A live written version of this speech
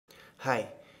Hi,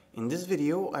 in this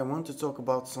video I want to talk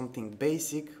about something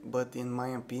basic but in my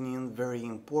opinion very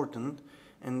important,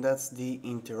 and that's the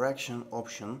interaction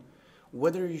option,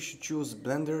 whether you should choose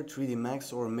Blender, 3D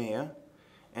Max or Maya.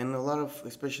 And a lot of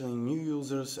especially new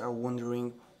users are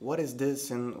wondering what is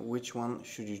this and which one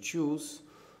should you choose.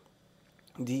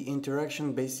 The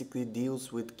interaction basically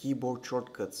deals with keyboard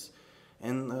shortcuts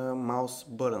and mouse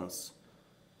buttons.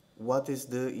 What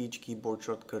is each keyboard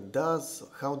shortcut does,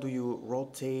 how do you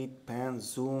rotate, pan,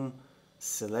 zoom,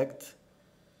 select.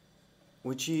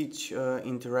 With each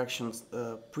interaction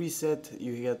preset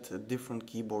you get different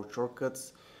keyboard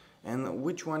shortcuts, and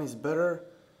which one is better,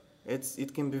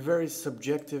 it can be very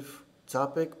subjective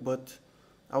topic, but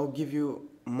I will give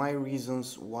you my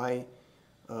reasons why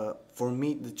for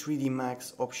me the 3D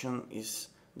Max option is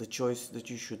the choice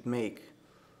that you should make.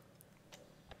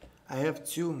 I have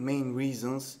two main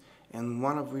reasons, and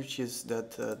one of which is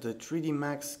that the 3D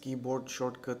Max keyboard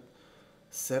shortcut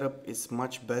setup is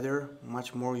much better,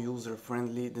 much more user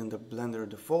friendly than the Blender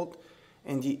default,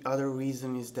 and the other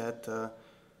reason is that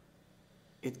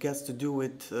it gets to do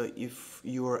with if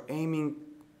you are aiming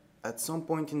at some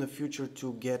point in the future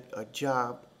to get a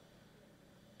job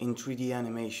in 3D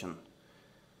animation.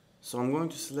 So I'm going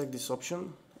to select this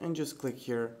option and just click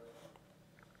here.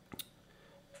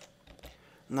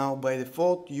 Now by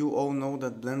default you all know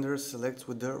that Blender selects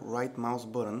with the right mouse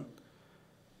button,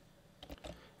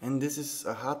 and this is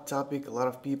a hot topic. A lot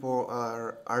of people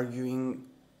are arguing,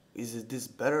 is this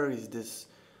better, is this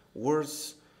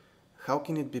worse, how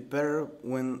can it be better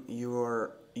when you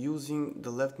are using the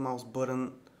left mouse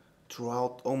button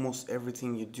throughout almost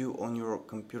everything you do on your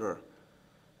computer.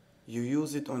 You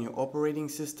use it on your operating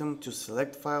system to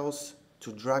select files,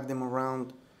 to drag them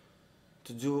around,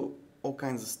 to do all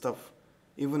kinds of stuff.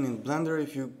 Even in Blender,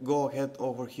 if you go ahead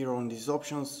over here on these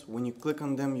options, when you click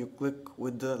on them, you click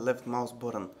with the left mouse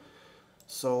button.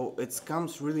 So it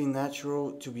comes really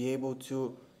natural to be able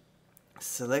to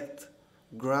select,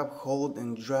 grab, hold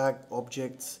and drag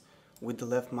objects with the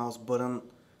left mouse button.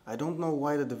 I don't know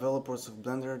why the developers of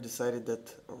Blender decided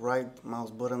that right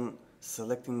mouse button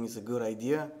selecting is a good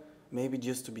idea. Maybe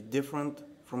just to be different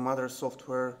from other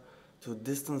software, to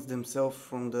distance themselves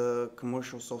from the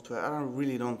commercial software. I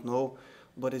really don't know,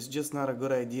 but it's just not a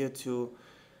good idea to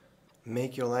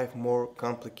make your life more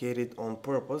complicated on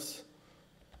purpose.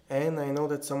 And I know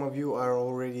that some of you are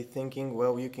already thinking,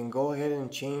 well, you can go ahead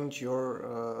and change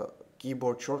your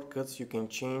keyboard shortcuts, you can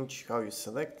change how you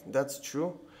select. That's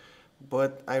true,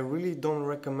 but I really don't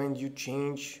recommend you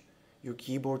change your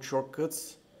keyboard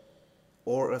shortcuts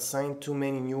or assign too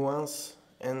many new ones.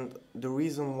 And the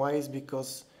reason why is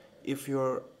because if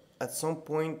you're at some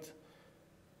point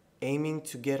aiming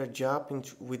to get a job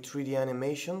with 3D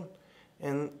animation,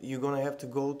 and you're gonna have to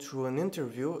go through an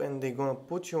interview and they're gonna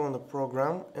put you on a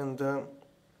program, and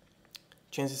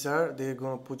chances are they're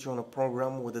gonna put you on a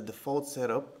program with a default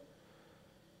setup,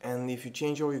 and if you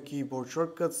change all your keyboard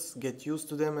shortcuts, get used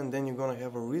to them, and then you're gonna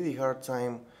have a really hard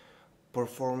time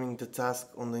performing the task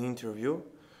on the interview.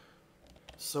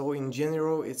 So in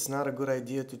general, it's not a good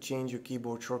idea to change your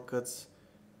keyboard shortcuts.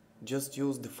 Just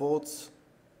use defaults.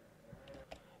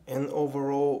 And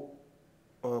overall,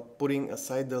 putting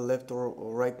aside the left or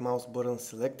right mouse button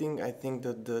selecting, I think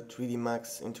that the 3D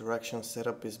Max interaction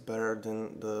setup is better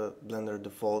than the Blender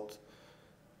default.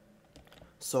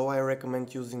 So I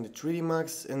recommend using the 3D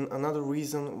Max. And another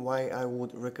reason why I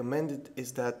would recommend it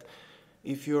is that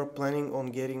if you're planning on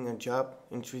getting a job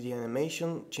in 3D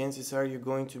animation, chances are you're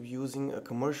going to be using a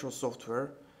commercial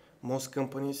software. Most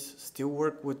companies still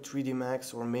work with 3D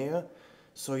Max or Maya,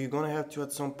 so you're gonna have to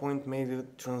at some point make the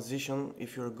transition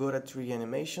if you're good at 3D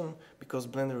animation, because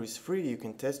Blender is free, you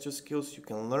can test your skills, you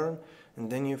can learn,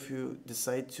 and then if you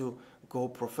decide to go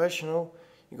professional,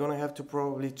 you're gonna have to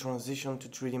probably transition to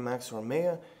 3D Max or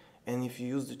Maya, and if you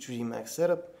use the 3D Max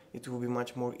setup, it will be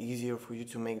much more easier for you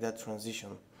to make that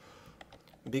transition.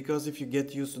 Because if you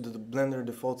get used to the Blender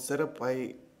default setup,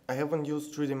 I haven't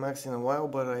used 3D Max in a while,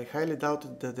 but I highly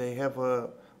doubt that they have a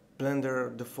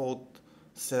Blender default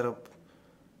setup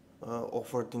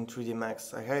offered in 3D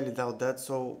Max. I highly doubt that,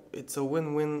 so it's a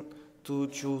win-win to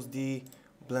choose the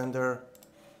Blender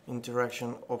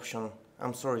interaction option.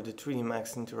 I'm sorry, the 3D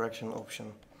Max interaction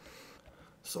option.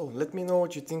 So let me know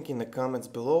what you think in the comments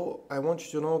below. I want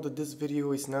you to know that this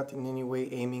video is not in any way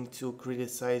aiming to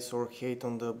criticize or hate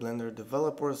on the Blender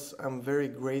developers. I'm very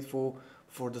grateful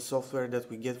for the software that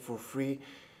we get for free.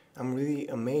 I'm really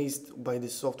amazed by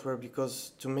this software,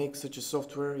 because to make such a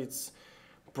software it's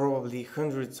probably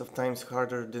hundreds of times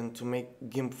harder than to make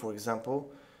GIMP, for example.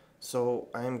 So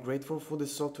I am grateful for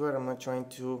this software. I'm not trying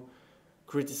to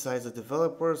criticize the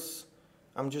developers.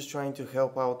 I'm just trying to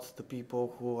help out the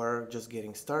people who are just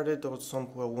getting started or some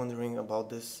who are wondering about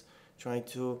this, trying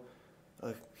to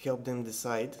help them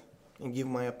decide and give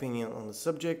my opinion on the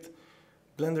subject.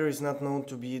 Blender is not known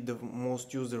to be the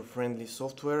most user-friendly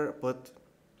software, but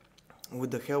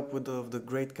with the help of the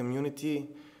great community,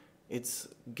 it's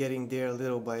getting there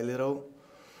little by little.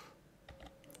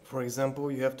 For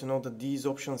example, you have to know that these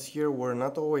options here were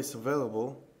not always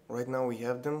available. Right now we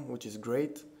have them, which is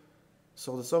great.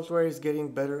 So the software is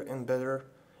getting better and better,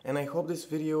 and I hope this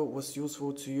video was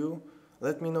useful to you.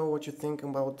 Let me know what you think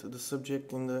about the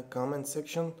subject in the comment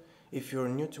section. If you're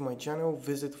new to my channel,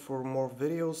 visit for more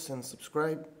videos and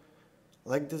subscribe.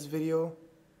 Like this video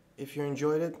if you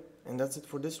enjoyed it, and that's it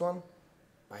for this one.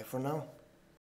 Bye for now.